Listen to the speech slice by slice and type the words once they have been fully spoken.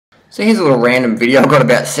So here's a little random video. I've got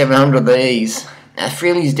about 700 of these. Now,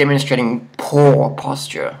 Freely is demonstrating poor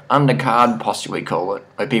posture, undercarb posture we call it,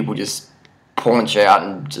 where people just paunch out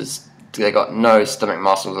and just they got no stomach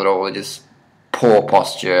muscles at all. They're just poor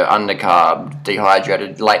posture, undercarb,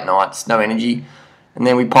 dehydrated, late nights, no energy, and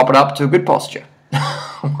then we pop it up to a good posture.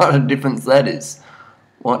 What a difference that is!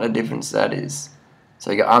 What a difference that is. So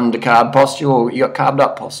you got undercarb posture, or you got carved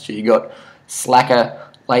up posture. You got slacker,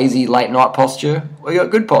 lazy, late night posture, or you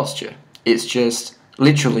got good posture. It's just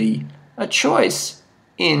literally a choice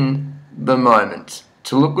in the moment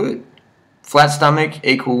to look good. Flat stomach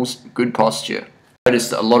equals good posture. I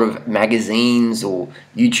noticed a lot of magazines or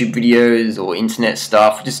YouTube videos or internet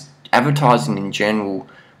stuff, just advertising in general,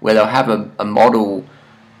 where they'll have a model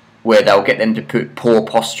where they'll get them to put poor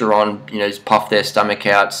posture on, you know, just puff their stomach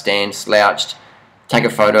out, stand slouched, take a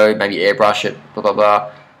photo, maybe airbrush it, blah blah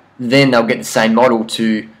blah. Then they'll get the same model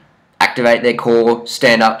to activate their core,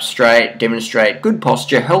 stand up straight, demonstrate good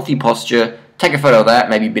posture, healthy posture, take a photo of that,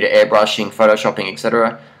 maybe a bit of airbrushing, photoshopping,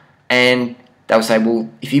 etc. And they'll say,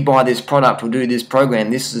 well, if you buy this product or do this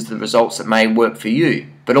program, this is the results that may work for you.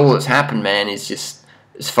 But all that's happened, man, is just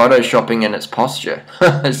it's photoshopping and it's posture.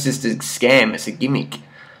 It's just a scam, it's a gimmick.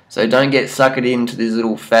 So don't get suckered into these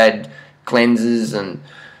little fad cleanses and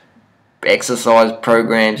exercise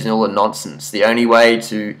programs and all the nonsense. The only way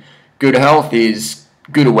to good health is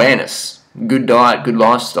good awareness, good diet, good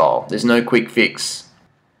lifestyle. There's no quick fix.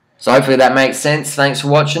 So hopefully that makes sense. Thanks for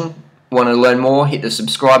watching. Want to learn more? Hit the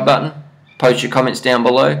subscribe button. Post your comments down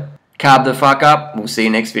below. Carb the fuck up. We'll see you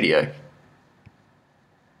next video.